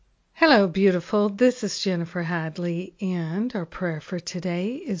Hello, beautiful. This is Jennifer Hadley, and our prayer for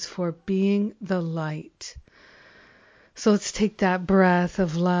today is for being the light. So let's take that breath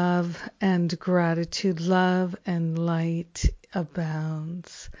of love and gratitude. Love and light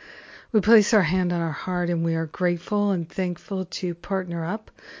abounds. We place our hand on our heart and we are grateful and thankful to partner up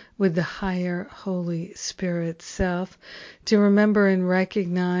with the higher Holy Spirit self, to remember and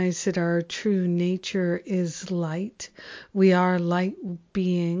recognize that our true nature is light. We are light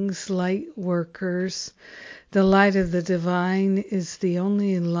beings, light workers. The light of the divine is the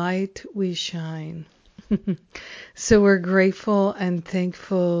only light we shine. So we're grateful and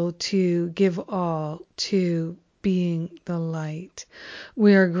thankful to give all to being the light.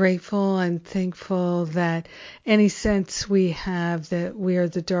 We are grateful and thankful that any sense we have that we are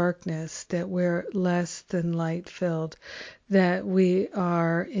the darkness, that we're less than light filled, that we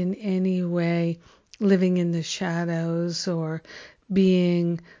are in any way living in the shadows or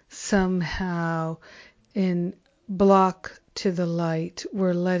being somehow in block to the light,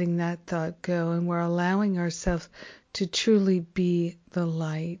 we're letting that thought go and we're allowing ourselves to truly be the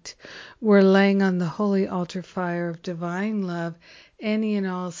light. We're laying on the holy altar fire of divine love any and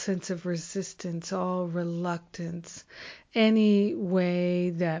all sense of resistance, all reluctance, any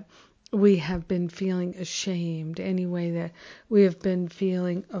way that we have been feeling ashamed, any way that we have been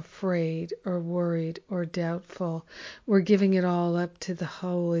feeling afraid or worried or doubtful. We're giving it all up to the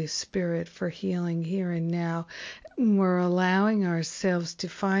Holy Spirit for healing here and now. We're allowing ourselves to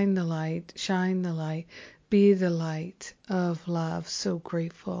find the light, shine the light, be the light of love. So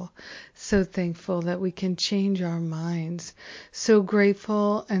grateful, so thankful that we can change our minds. So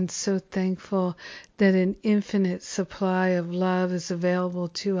grateful and so thankful that an infinite supply of love is available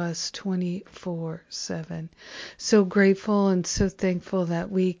to us 24/7. So grateful and so thankful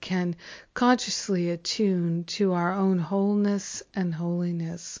that we can consciously attune to our own wholeness and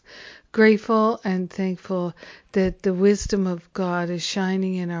holiness. Grateful and thankful that the wisdom of God is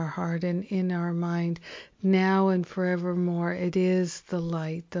shining in our heart and in our mind now and forevermore. It is the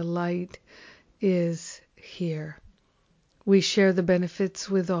light. The light is here. We share the benefits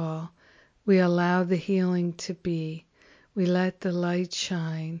with all. We allow the healing to be. We let the light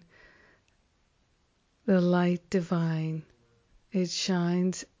shine. The light divine. It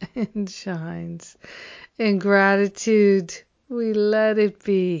shines and shines. In gratitude, we let it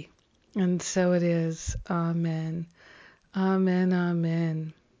be. And so it is. Amen. Amen.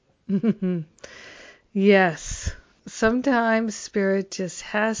 Amen. Yes. Sometimes Spirit just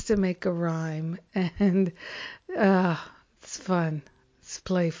has to make a rhyme. And it's fun. It's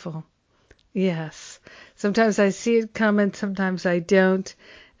playful. Yes. Sometimes I see it coming. Sometimes I don't.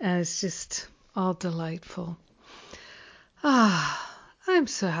 And it's just all delightful. I'm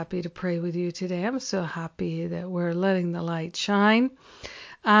so happy to pray with you today. I'm so happy that we're letting the light shine.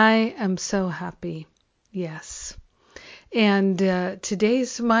 I am so happy. Yes. And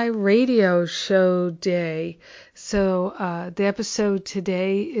today's my radio show day. So the episode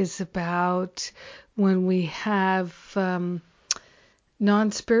today is about when we have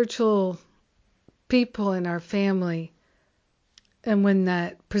non-spiritual people in our family and when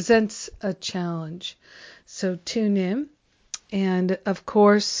that presents a challenge. So tune in. And of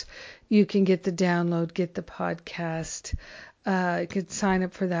course, you can get the download, get the podcast. You can sign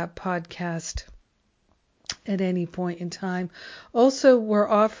up for that podcast at any point in time. Also, we're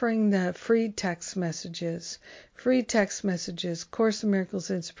offering the free text messages. Course in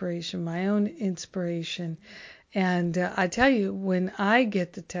Miracles inspiration, my own inspiration. And I tell you, when I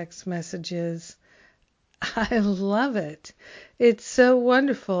get the text messages, I love it. It's so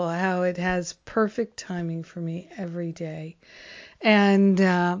wonderful how it has perfect timing for me every day.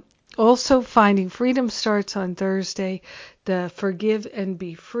 And also, Finding Freedom starts on Thursday. The Forgive and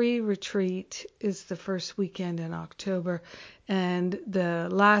Be Free retreat is the first weekend in October. And the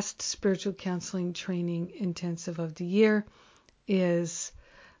last spiritual counseling training intensive of the year is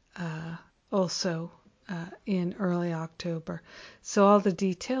also in early October. So all the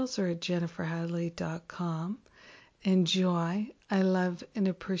details are at jenniferhadley.com. Enjoy. I love and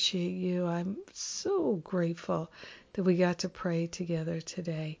appreciate you. I'm so grateful that we got to pray together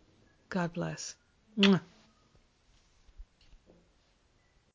today. God bless. Mwah.